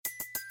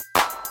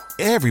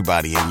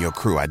Everybody in your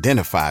crew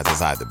identifies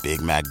as either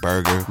Big Mac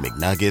Burger,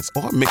 McNuggets,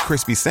 or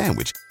McCrispy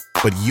Sandwich.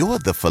 But you're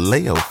the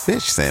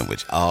Filet-O-Fish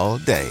Sandwich all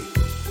day.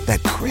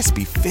 That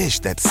crispy fish,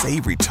 that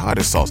savory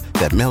tartar sauce,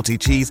 that melty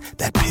cheese,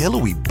 that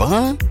pillowy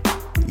bun.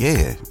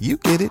 Yeah, you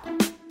get it.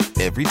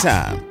 Every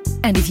time.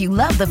 And if you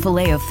love the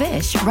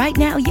Filet-O-Fish, right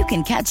now you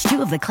can catch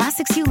two of the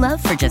classics you love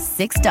for just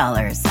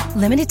 $6.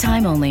 Limited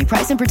time only.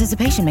 Price and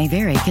participation may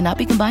vary. Cannot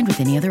be combined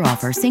with any other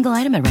offer. Single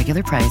item at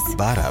regular price.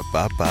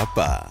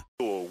 Ba-da-ba-ba-ba.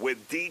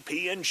 With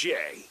DP and J.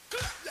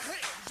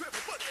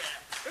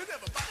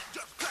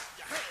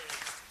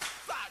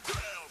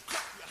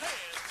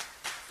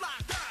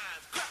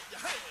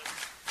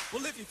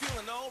 Well, if you're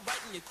feeling all right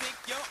and you think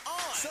you're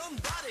on,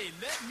 somebody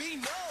let me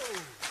know.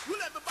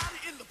 Will everybody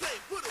in the place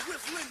put a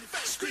whistle in your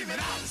face, screaming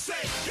out and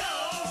say, yo,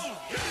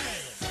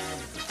 yeah.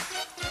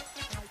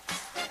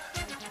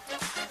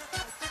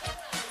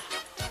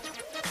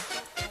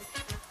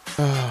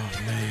 Oh,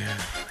 man.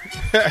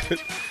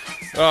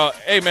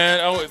 Hey, man.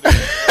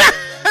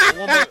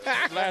 One more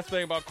last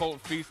thing about Colton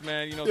Feast,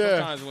 man. You know,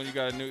 sometimes when you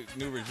got a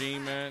new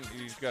regime, man,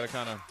 you just got to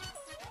kind of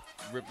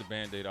rip the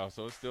Band-Aid off.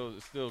 So it's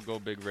still go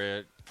Big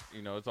Red.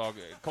 You know, it's all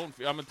good. I'm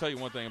going to tell you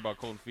one thing about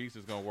Colton Feast.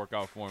 It's going to work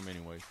out for him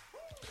anyway.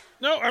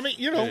 No, I mean,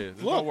 you know,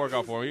 it's going to work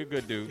out for him. He's a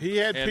good dude. He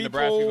had and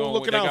people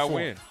looking out for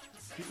him.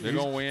 They're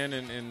going to win,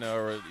 and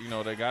you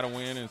know, they got to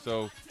win. And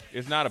so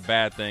it's not a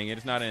bad thing.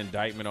 It's not an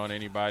indictment on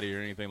anybody or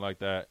anything like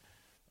that.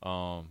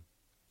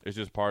 It's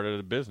just part of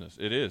the business.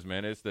 It is,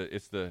 man. It's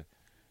the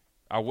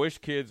I wish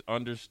kids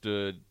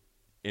understood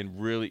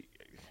and really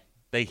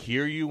they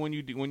hear you when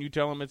you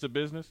tell them it's a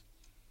business,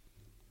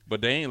 but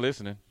they ain't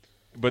listening.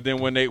 But then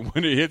when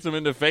it hits them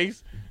in the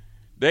face,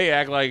 they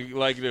act like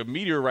the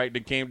meteorite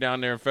that came down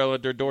there and fell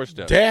at their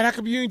doorstep. Dad, how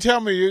come you didn't tell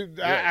me?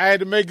 I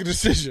had to make a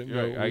decision.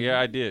 Yeah,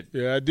 I did.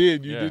 Yeah, I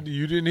did.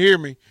 You didn't hear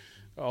me.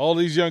 All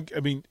these young – I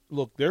mean,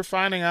 look, they're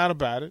finding out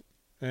about it,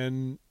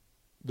 and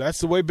that's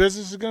the way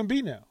business is going to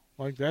be now.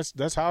 Like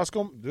that's how it's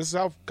going. This is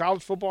how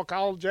college football,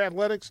 college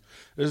athletics.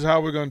 This is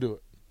how we're going to do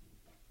it.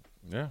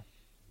 Yeah,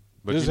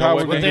 but this is how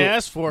what they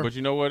asked for. But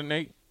you know what,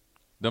 Nate?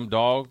 Them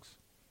dogs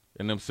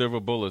and them silver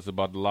bullets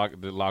about the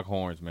lock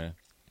horns, man.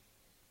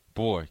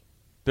 Boy,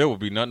 there would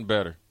be nothing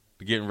better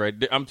to getting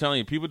ready. I'm telling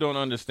you, people don't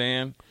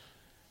understand.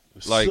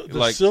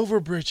 Like silver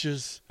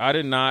britches. I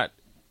did not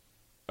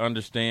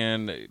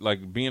understand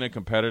like being a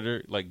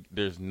competitor. Like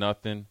there's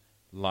nothing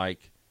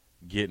like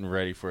getting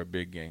ready for a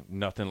big game.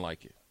 Nothing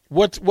like it.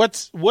 What's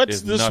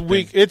this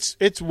week?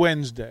 It's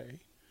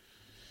Wednesday.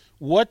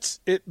 What's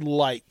it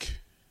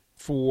like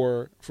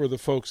for the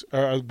folks?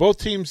 Both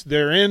teams,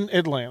 they're in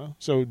Atlanta.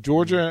 So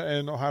Georgia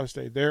and Ohio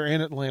State, they're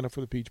in Atlanta for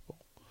the Peach Bowl.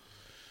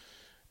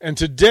 And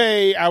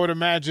today, I would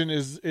imagine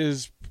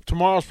is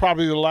tomorrow's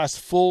probably the last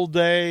full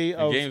day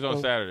of games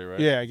on Saturday, right?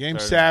 Yeah, game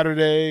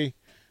Saturday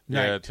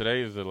night. Yeah, today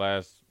is the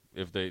last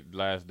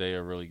day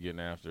of really getting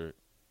after it.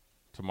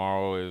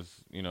 Tomorrow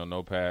is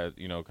no pad,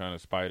 kind of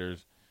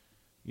spiders.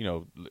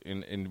 Well,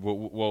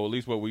 at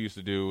least what we used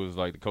to do was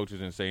like the coaches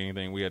didn't say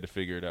anything. We had to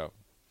figure it out.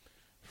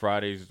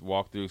 Friday's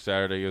walkthrough,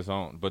 Saturday is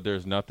on. But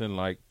there's nothing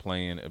like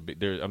playing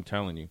I'm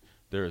telling you,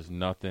 there is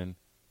nothing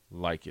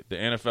like it. The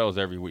NFL is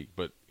every week,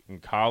 but in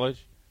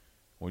college,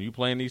 when you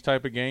play in these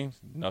type of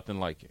games, nothing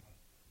like it.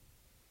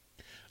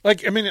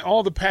 Like, I mean,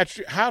 all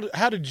the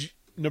how did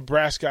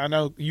Nebraska? I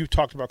know you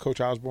talked about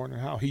Coach Osborne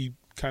and how he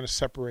kind of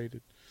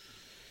separated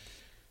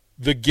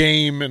the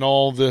game and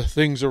all the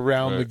things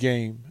around the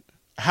game.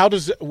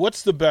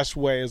 What's the best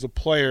way as a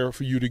player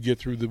for you to get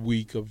through the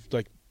week of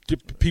like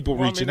people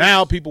reaching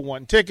out, people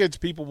wanting tickets,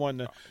 people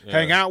wanting to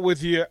hang out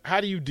with you?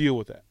 How do you deal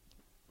with that?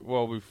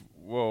 Well,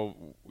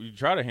 you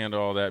try to handle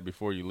all that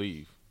before you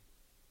leave.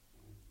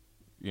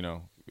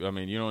 I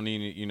mean, you don't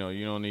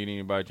need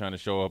anybody trying to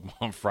show up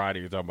on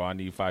Friday and talk about I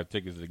need 5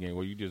 tickets to the game.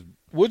 Well, you just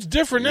what's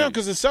different now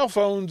because of cell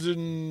phones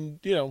and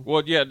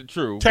Well, yeah,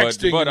 true.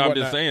 Texting but I'm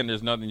just saying,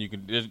 there's nothing you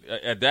can.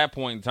 At that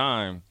point in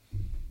time.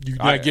 You're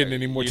not getting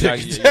any more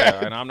tickets.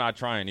 And I'm not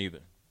trying either.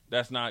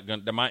 That's not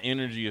going. My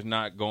energy is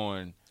not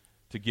going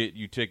to get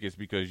you tickets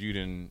because you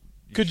didn't.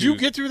 Could you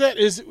get through that?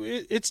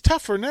 It's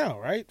tougher now,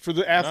 right, for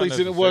the athletes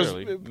than it was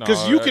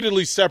because you could at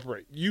least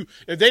separate. If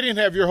they didn't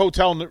have your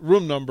hotel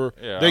room number,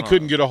 they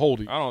couldn't get a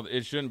hold of you.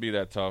 It shouldn't be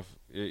that tough.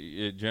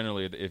 It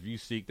generally, if you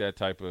seek that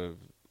type of,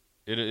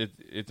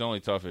 it's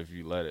only tough if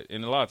you let it.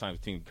 And a lot of times,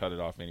 teams cut it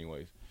off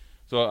anyways.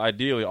 So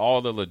ideally,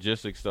 all the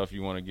logistics stuff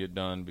you want to get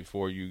done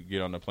before you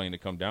get on the plane to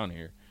come down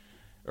here.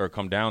 Or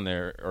come down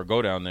there or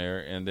go down there,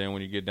 and then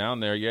when you get down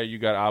there, you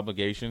got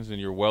obligations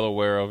and you're well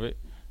aware of it,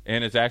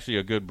 and it's actually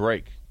a good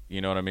break. You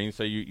know what I mean?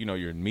 So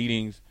you're in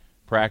meetings,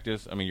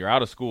 practice. I mean, you're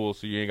out of school,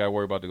 so you ain't got to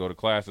worry about to go to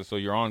classes. So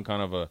you're on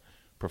kind of a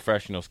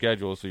professional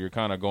schedule, so you're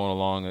kind of going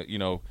along,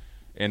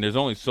 and there's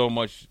only so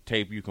much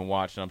tape you can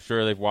watch. And I'm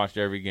sure they've watched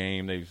every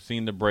game. They've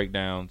seen the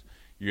breakdowns.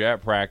 You're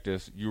at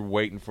practice. You're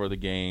waiting for the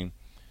game.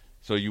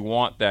 So you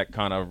want that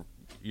kind of,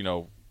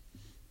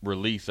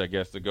 release, I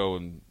guess, to go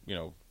and,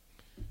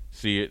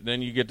 see it.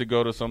 Then you get to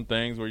go to some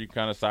things where you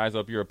kind of size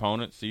up your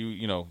opponent, see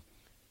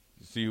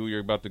who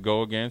you're about to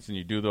go against, and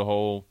you do the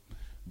whole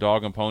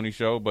dog and pony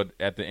show, but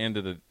at the end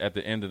of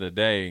the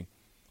day,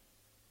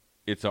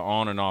 it's an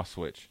on and off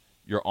switch.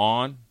 You're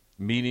on,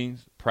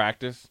 meetings,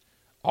 practice,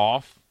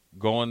 off,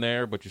 going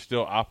there, but you're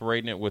still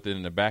operating it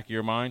within the back of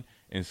your mind.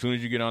 And as soon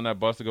as you get on that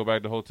bus to go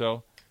back to the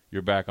hotel,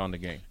 you're back on the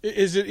game.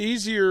 Is it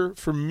easier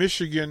for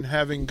Michigan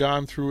having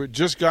gone through it,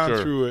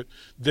 through it,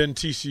 than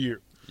TCU?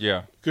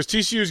 Yeah, because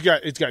TCU's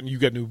got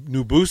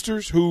new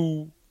boosters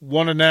who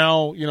want to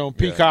now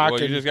peacock. Yeah.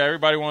 Well, you just got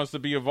everybody wants to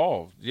be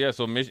involved. Yeah,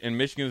 so and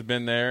Michigan's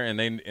been there, and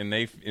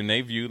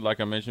they viewed, like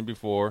I mentioned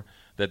before,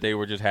 that they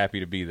were just happy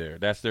to be there.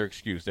 That's their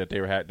excuse. That they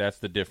were that's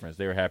the difference.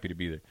 They were happy to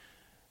be there.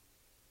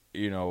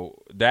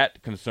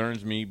 That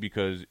concerns me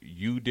because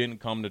you didn't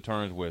come to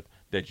terms with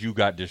that you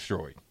got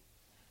destroyed.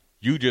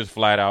 You just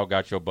flat out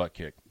got your butt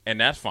kicked.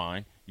 And that's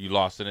fine. You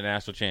lost to the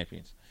national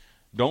champions.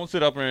 Don't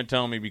sit up there and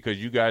tell me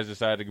because you guys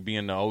decided to be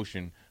in the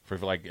ocean for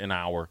like an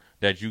hour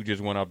that you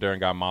just went up there and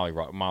got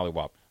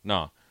mollywopped.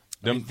 No.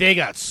 They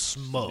got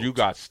smoked. You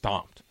got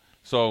stomped.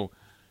 So,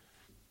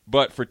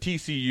 but for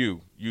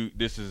TCU,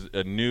 this is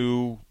a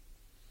new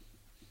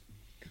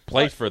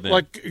place for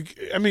them.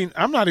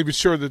 I'm not even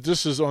sure that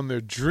this is on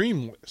their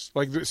dream list.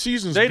 Like the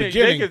season's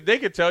beginning. They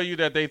could tell you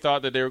that they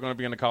thought that they were going to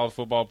be in the college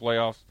football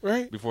playoffs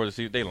right before the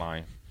season. They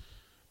lying.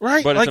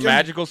 Right. But it's a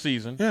magical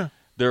season. Yeah.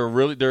 They're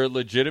a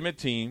legitimate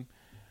team.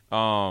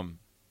 And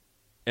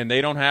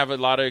they don't have a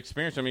lot of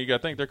experience. I mean, you got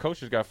to think their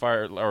coaches got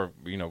fired or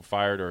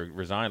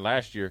resigned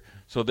last year.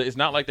 So it's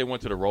not like they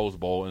went to the Rose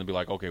Bowl and be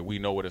like, okay, we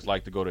know what it's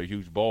like to go to a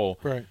huge bowl.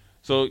 Right.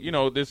 So,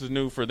 this is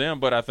new for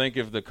them, but I think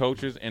if the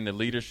coaches and the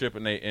leadership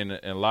and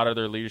a lot of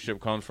their leadership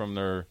comes from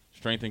their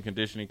strength and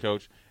conditioning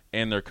coach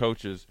and their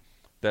coaches,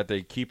 that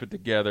they keep it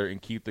together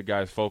and keep the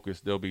guys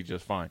focused, they'll be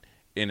just fine.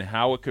 And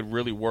how it could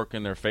really work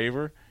in their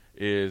favor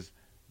is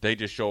they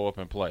just show up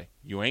and play.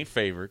 You ain't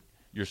favored.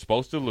 You're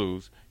supposed to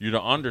lose. You're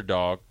the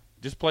underdog.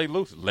 Just play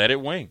loose. Let it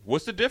wing.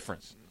 What's the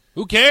difference?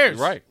 Who cares?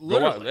 Right.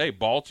 Literally. Go out, hey,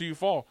 ball till you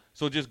fall.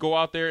 So just go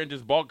out there and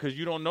just ball because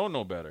you don't know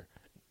no better.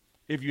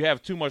 If you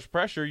have too much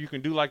pressure, you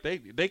can do like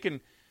they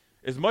can.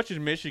 As much as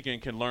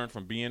Michigan can learn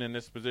from being in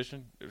this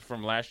position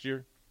from last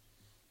year,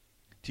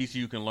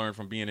 TCU can learn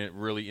from being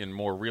in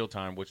more real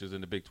time, which is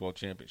in the Big 12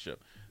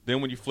 championship.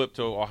 Then when you flip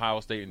to Ohio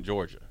State and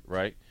Georgia,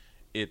 right?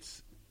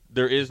 This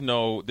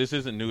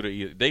isn't new to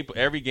either.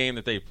 Every game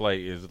that they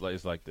play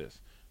is like this,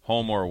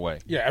 home or away.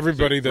 Yeah,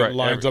 everybody that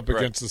lines up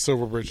against the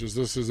Silver Bridges,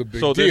 this is a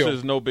big deal. So this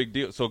is no big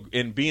deal. So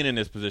being in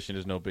this position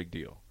is no big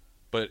deal.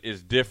 But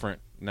it's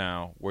different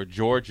now where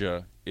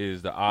Georgia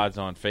is the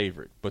odds-on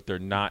favorite, but they're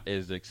not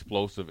as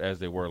explosive as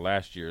they were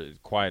last year, as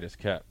quiet as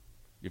kept.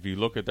 If you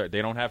look at that,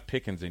 they don't have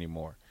Pickens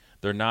anymore.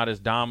 They're not as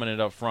dominant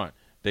up front.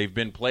 They've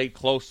been played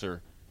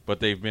closer,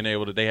 but they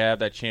have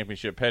that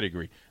championship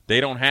pedigree.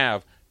 They don't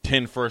have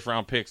 10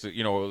 first-round picks.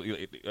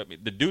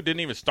 The dude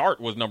didn't even start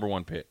was number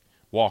 1 pick,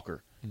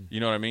 Walker. You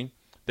know what I mean?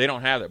 They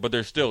don't have that, but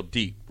they're still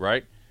deep,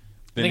 right?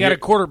 Then they got a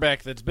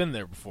quarterback that's been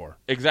there before.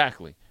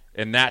 Exactly.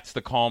 And that's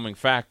the calming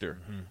factor.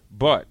 Mm-hmm.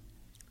 But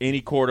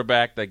any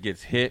quarterback that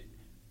gets hit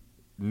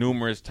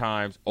numerous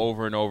times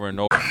over and over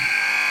and over.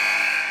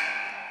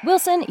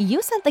 Wilson,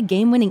 you sent the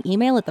game-winning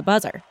email at the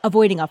buzzer,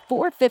 avoiding a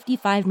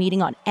 4:55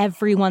 meeting on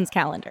everyone's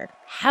calendar.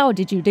 How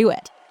did you do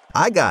it?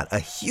 I got a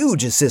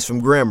huge assist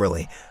from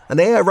Grammarly, an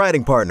AI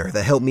writing partner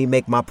that helped me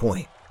make my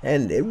point.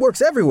 And it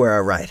works everywhere I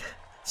write.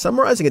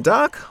 Summarizing a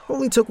doc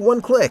only took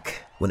one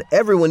click. When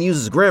everyone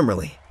uses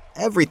Grammarly,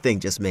 everything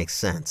just makes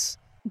sense.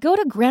 Go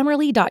to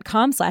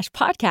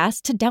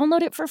Grammarly.com/podcast to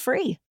download it for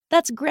free.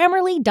 That's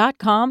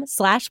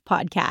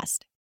Grammarly.com/podcast.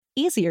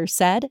 Easier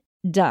said,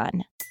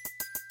 done.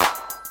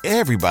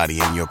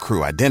 Everybody in your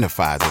crew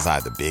identifies as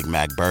either Big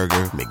Mac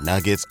Burger,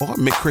 McNuggets, or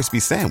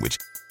McCrispy Sandwich.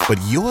 But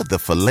you're the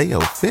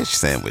Filet-O-Fish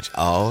Sandwich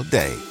all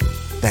day.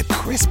 That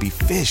crispy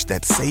fish,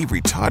 that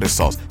savory tartar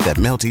sauce, that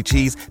melty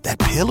cheese, that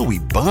pillowy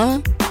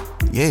bun.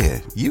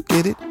 Yeah, you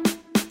get it.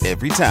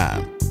 Every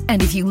time.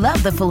 And if you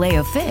love the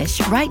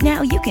Filet-O-Fish, right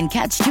now you can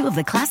catch 2 of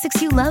the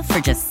classics you love for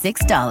just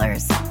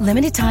 $6.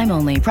 Limited time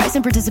only. Price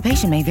and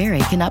participation may vary.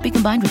 Cannot be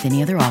combined with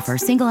any other offer.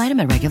 Single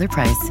item at regular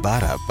price.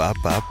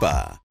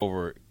 Ba-da-ba-ba-ba.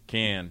 Over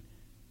can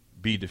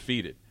be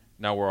defeated.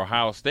 Now, where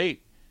Ohio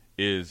State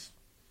is,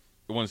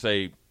 I wouldn't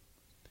say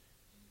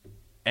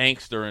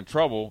angst or in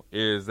trouble,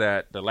 is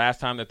that the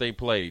last time that they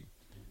played,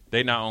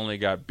 they not only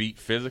got beat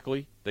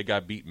physically, they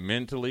got beat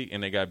mentally,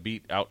 and they got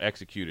beat out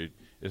executed.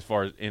 As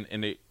far as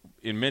in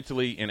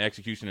mentally and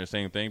execution are the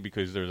same thing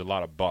because there's a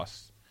lot of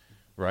busts,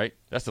 right?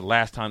 That's the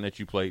last time that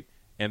you played.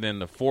 And then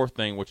the fourth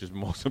thing, which is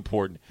most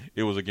important,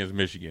 it was against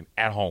Michigan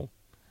at home.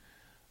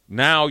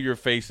 Now you're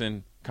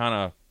facing kind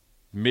of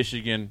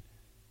Michigan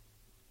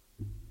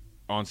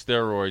on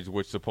steroids,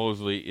 which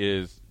supposedly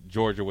is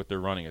Georgia with their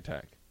running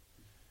attack.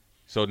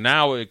 So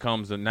now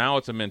now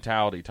it's a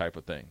mentality type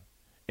of thing.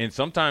 And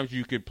sometimes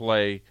you could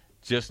play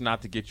just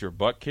not to get your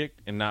butt kicked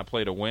and not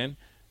play to win.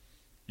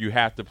 You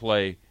have to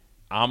play,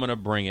 I'm going to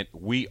bring it.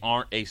 We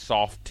aren't a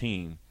soft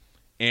team,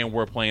 and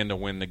we're playing to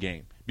win the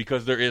game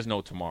because there is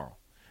no tomorrow.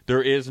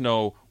 There is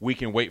no we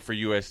can wait for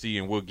USC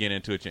and we'll get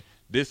into it.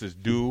 This is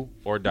do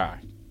or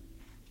die.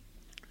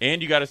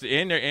 And you got to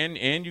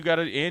and you got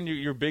to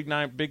your big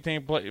name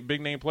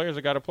players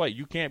that got to play.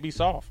 You can't be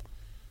soft.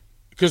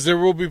 Because there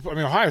will be. I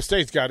mean, Ohio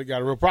State's got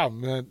a real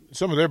problem.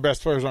 Some of their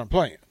best players aren't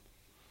playing.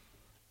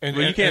 And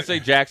you can't say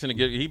Jackson.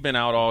 He's been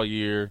out all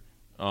year.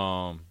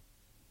 I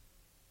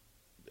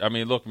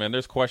mean, look, man.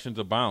 There's questions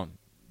abound.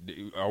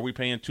 Are we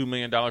paying $2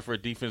 million for a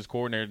defense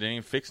coordinator that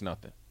ain't fix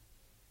nothing?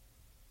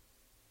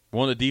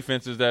 One of the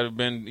defenses that have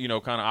been, kind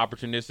of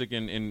opportunistic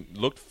and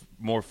looked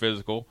more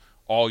physical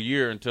all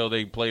year until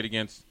they played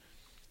against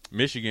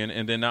Michigan.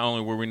 And then not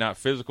only were we not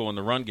physical in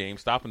the run game,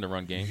 stopping the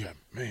run game,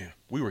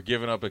 we were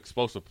giving up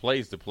explosive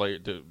plays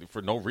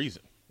for no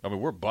reason. I mean,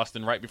 we're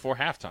busting right before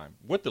halftime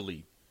with the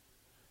lead.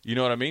 You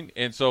know what I mean?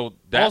 And so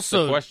that's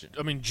the question.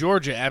 I mean,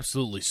 Georgia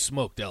absolutely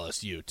smoked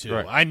LSU, too.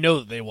 Right. I know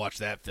that they watched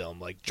that film.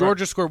 Like,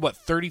 Georgia scored,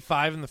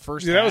 35 in the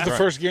first half? That was the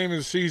first game of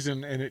the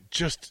season, and it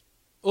just –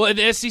 well,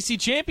 the SEC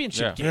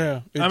championship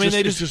game. Yeah.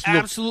 They just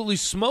absolutely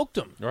smoked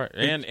them. Right.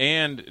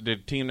 And the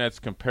team that's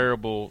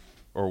comparable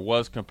or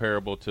was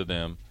comparable to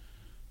them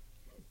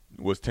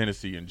was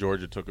Tennessee, and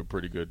Georgia took a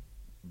pretty good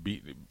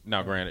beat.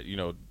 Now, granted,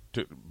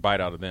 to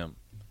bite out of them.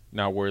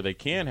 Now, where they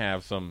can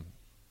have some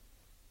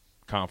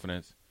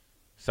confidence,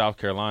 South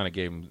Carolina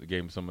gave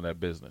them some of that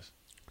business.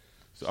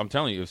 So I'm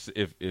telling you,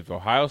 if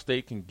Ohio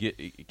State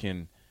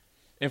can,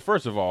 and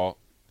first of all,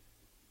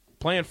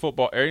 playing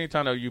football,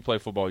 anytime that you play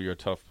football, you're a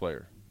tough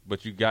player.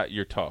 But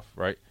you're tough,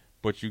 right?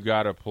 But you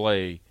got to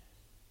play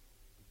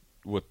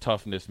with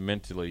toughness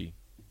mentally,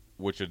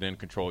 which will then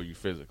control you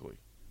physically,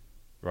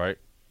 right?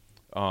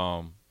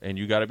 And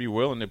you got to be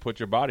willing to put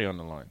your body on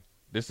the line.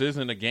 This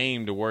isn't a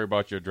game to worry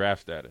about your draft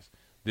status.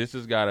 This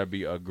has got to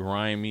be a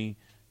grimy,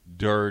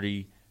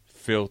 dirty,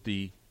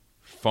 filthy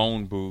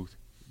phone booth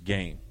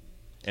game.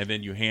 And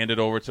then you hand it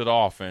over to the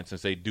offense and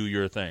say, do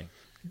your thing.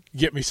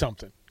 Get me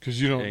something.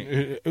 Because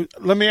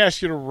let me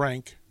ask you to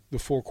rank the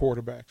 4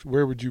 quarterbacks.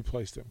 Where would you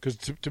place them? Because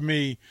to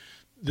me,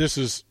 this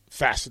is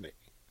fascinating.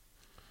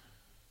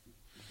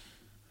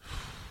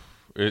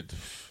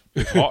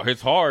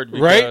 It's hard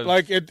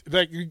right? because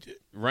Like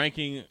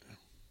ranking.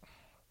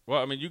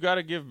 Well, I mean, you got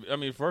to give. I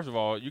mean, first of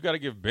all, you got to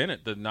give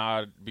Bennett the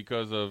nod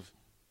because of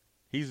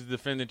he's the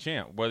defending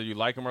champ, whether you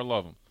like him or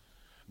love him.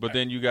 But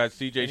then you got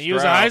C.J. Stroud. He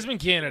was a Heisman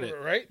candidate,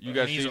 right? You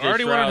got he's C.J.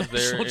 already won a Stroud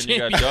there, national and you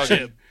got Duggan.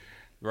 championship.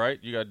 Right?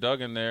 You got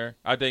Duggan there.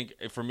 I think,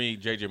 for me,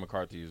 J.J.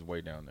 McCarthy is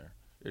way down there,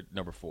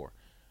 number 4.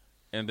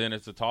 And then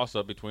it's a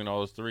toss-up between all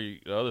those the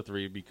other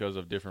three because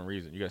of different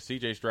reasons. You got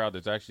C.J. Stroud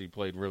that's actually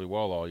played really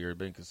well all year,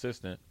 been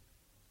consistent,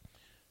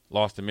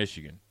 lost to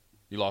Michigan.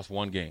 He lost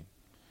one game.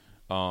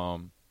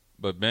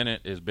 But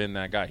Bennett has been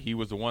that guy. He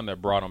was the one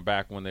that brought them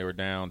back when they were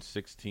down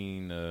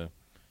 16-6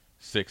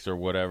 or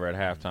whatever at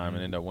halftime and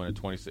ended up winning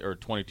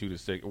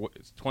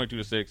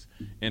 22-6,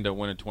 end up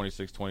winning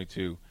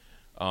 26-22.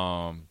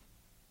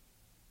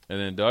 And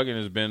then Duggan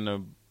has been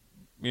the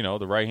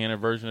right-handed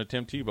version of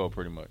Tim Tebow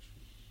pretty much.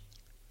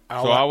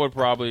 I would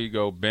probably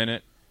go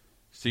Bennett,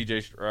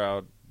 C.J.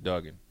 Stroud,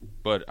 Duggan.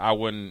 But I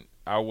wouldn't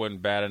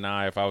bat an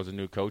eye if I was a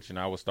new coach and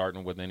I was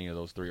starting with any of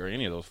those 3 or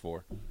any of those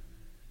 4.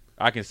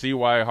 I can see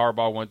why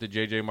Harbaugh went to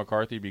J.J.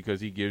 McCarthy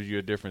because he gives you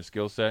a different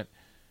skill set.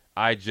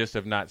 I just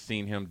have not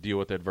seen him deal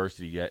with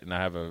adversity yet, and I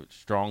have a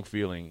strong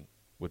feeling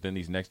within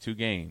these next 2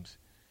 games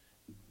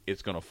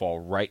it's going to fall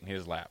right in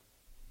his lap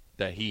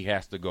that he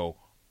has to go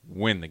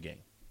win the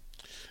game.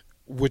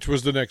 Which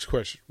was the next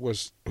question,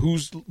 was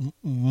who's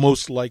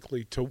most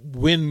likely to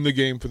win the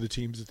game for the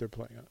teams that they're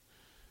playing on?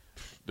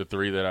 The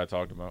 3 that I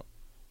talked about.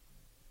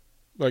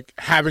 Like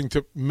having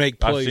to make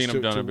plays. I've seen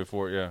him done it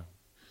before, yeah.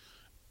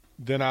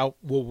 Then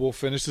we'll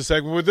finish the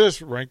segment with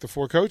this. Rank the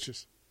 4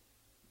 coaches.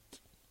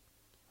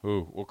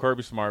 Who? Well,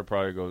 Kirby Smart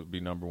probably be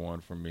number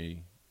 1 for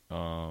me.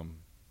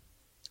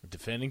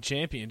 Defending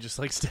champion, just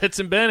like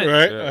Stetson Bennett.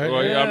 Right. Yeah.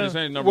 Well, yeah, I'm just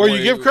saying number 1. Well,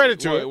 you give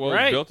credit to it. Well,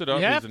 right. He built it up.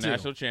 He's a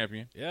national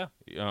champion. Yeah.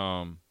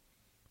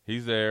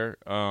 He's there.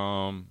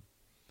 And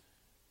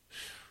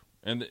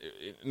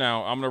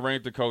now I'm going to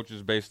rank the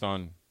coaches based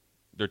on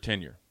their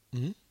tenure.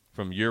 Mm-hmm.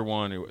 From year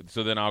 1.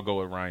 So then I'll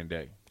go with Ryan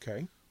Day.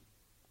 Okay.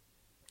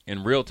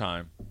 In real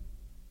time,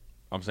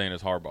 I'm saying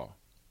it's Harbaugh.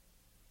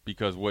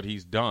 Because what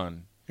he's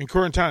done in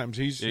current times,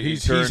 he's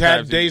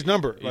had Day's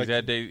number. He's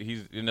had Day.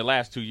 He's in the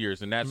last 2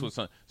 years, and that's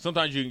what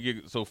sometimes you can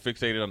get so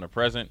fixated on the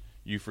present,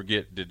 you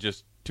forget that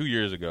just 2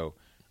 years ago,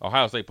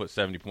 Ohio State put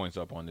 70 points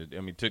up on it. I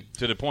mean,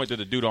 to the point that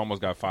the dude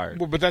almost got fired.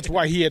 Well, but that's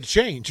why he had to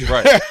change.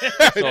 Right.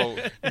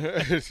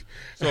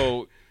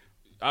 So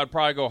I'd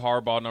probably go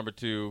Harbaugh number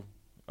 2,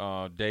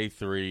 Day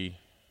 3,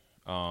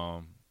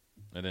 and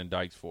then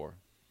Dykes 4.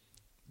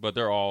 But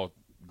they're all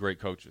great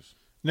coaches.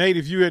 Nate,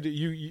 if you had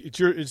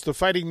it's the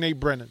Fighting Nate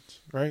Brennans,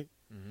 right?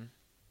 Mm-hmm.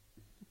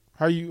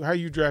 How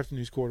you drafting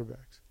these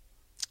quarterbacks?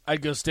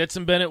 I'd go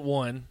Stetson Bennett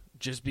 1,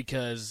 just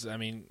because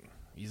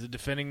he's a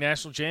defending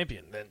national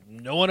champion.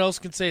 No one else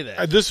can say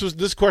that.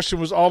 This question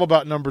was all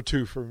about number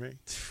 2 for me,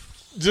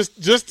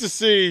 just to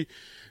see.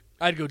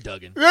 I'd go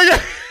Duggan.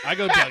 I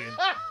go Duggan.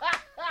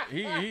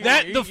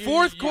 The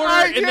fourth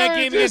quarter in that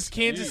game against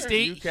Kansas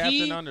State,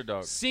 he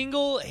underdog.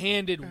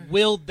 single-handed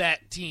willed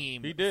that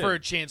team for a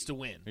chance to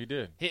win. He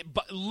did.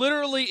 But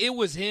literally, it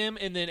was him,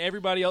 and then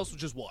everybody else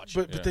was just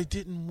watching. But they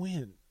didn't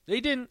win. They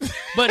didn't.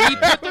 But he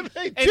put them.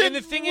 And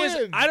the thing is,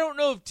 win. I don't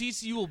know if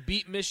TCU will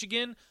beat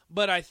Michigan,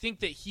 but I think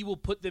that he will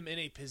put them in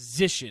a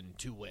position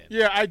to win.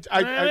 Yeah, I think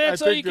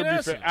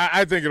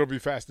I think it'll be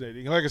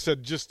fascinating. Like I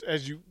said, just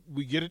as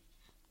we get it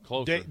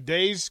closer.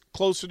 Days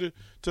closer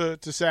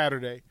to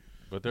Saturday.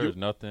 But there's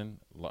nothing.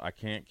 I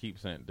can't keep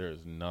saying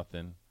there's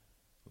nothing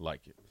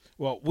like it.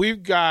 Well,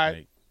 we've got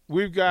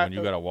when you got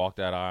to walk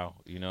that aisle.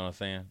 You know what I'm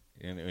saying?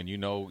 And you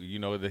know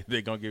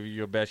they're gonna give you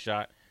your best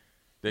shot.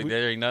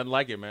 There ain't nothing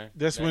like it, man.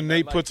 That's when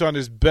Nate puts on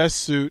his best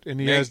suit and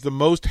he has the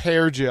most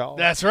hair gel.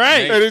 That's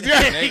right.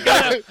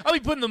 I'll be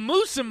putting the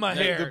mousse in my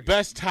hair. The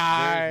best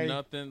tie. There's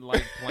nothing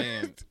like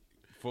playing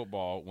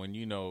football when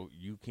you know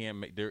you can't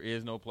make. There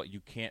is no play.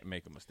 You can't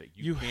make a mistake.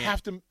 You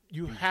have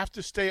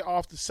to stay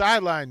off the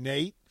sideline,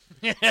 Nate.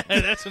 Yeah,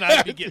 that's when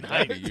I'd be getting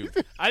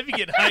hyped. I'd be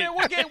getting hyped.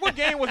 What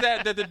game was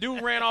that the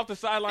dude ran off the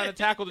sideline and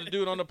tackled the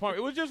dude on the punt?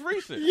 It was just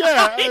recent.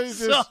 Yeah,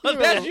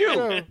 that's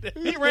you.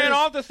 He ran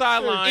off the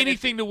sideline.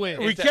 Anything to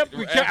win. I kept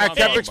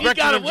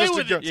expecting him just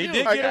to go. He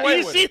did get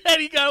away with it. You see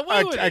that? He got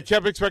away with it. I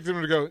kept expecting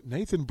him to go,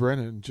 Nathan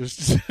Brennan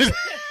just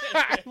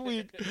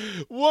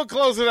we'll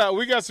close it out.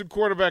 We got some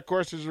quarterback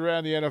questions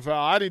around the NFL.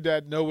 I need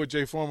to know what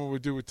Jay Foreman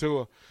would do with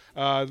Tua.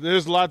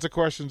 There's lots of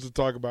questions to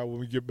talk about when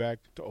we get back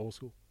to Old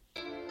School.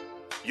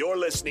 You're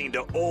listening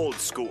to Old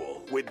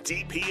School with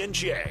DP and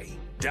J.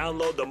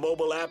 Download the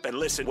mobile app and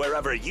listen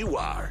wherever you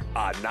are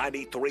on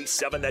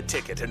 93.7 The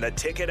Ticket and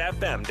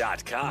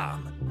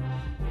theticketfm.com.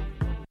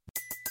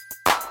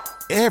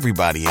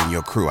 Everybody in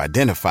your crew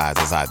identifies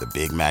as either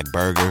Big Mac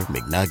Burger,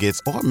 McNuggets,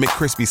 or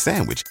McCrispy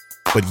Sandwich.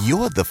 But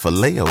you're the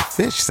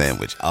Filet-O-Fish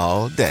Sandwich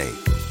all day.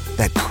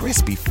 That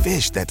crispy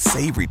fish, that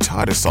savory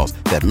tartar sauce,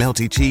 that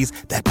melty cheese,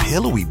 that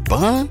pillowy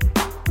bun.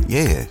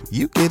 Yeah,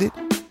 you get it.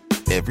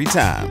 Every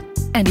time.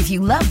 And if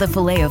you love the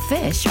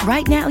Filet-O-Fish,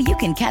 right now you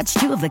can catch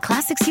two of the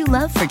classics you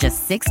love for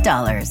just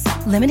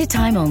 $6. Limited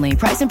time only.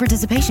 Price and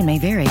participation may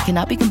vary.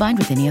 Cannot be combined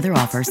with any other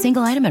offer.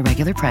 Single item at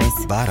regular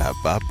price.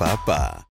 Ba-da-ba-ba-ba.